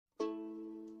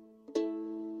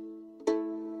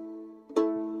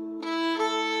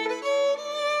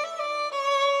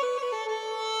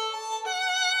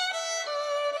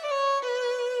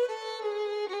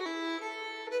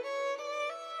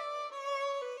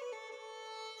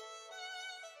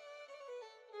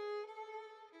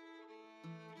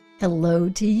Hello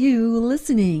to you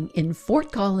listening in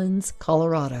Fort Collins,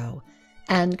 Colorado.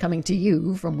 And coming to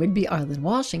you from Whidbey Island,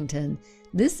 Washington,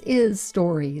 this is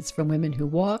Stories from Women Who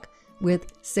Walk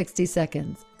with 60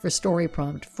 Seconds for Story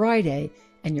Prompt Friday,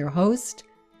 and your host,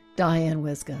 Diane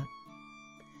Wiska.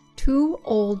 Two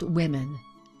Old Women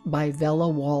by Vella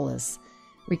Wallace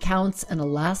recounts an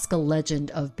Alaska legend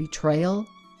of betrayal,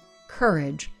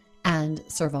 courage, and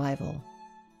survival.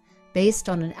 Based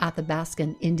on an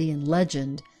Athabascan Indian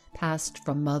legend passed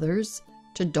from mothers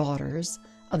to daughters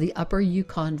of the upper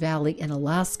Yukon Valley in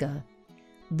Alaska,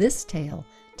 this tale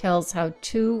tells how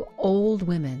two old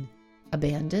women,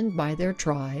 abandoned by their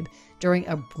tribe during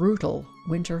a brutal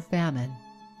winter famine,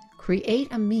 create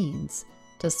a means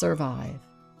to survive.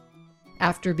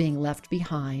 After being left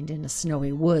behind in a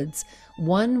snowy woods,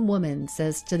 one woman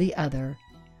says to the other,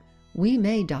 "We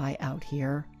may die out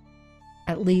here.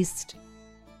 At least,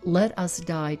 let us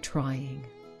die trying."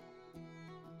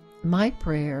 My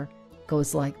prayer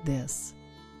goes like this: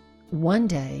 one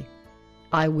day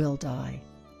I will die.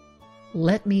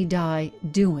 Let me die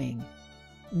doing,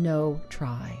 no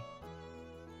try.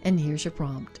 And here's your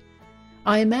prompt.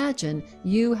 I imagine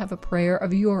you have a prayer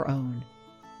of your own.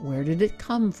 Where did it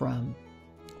come from?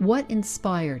 What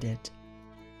inspired it?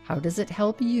 How does it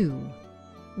help you?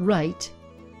 Write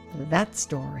that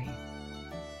story.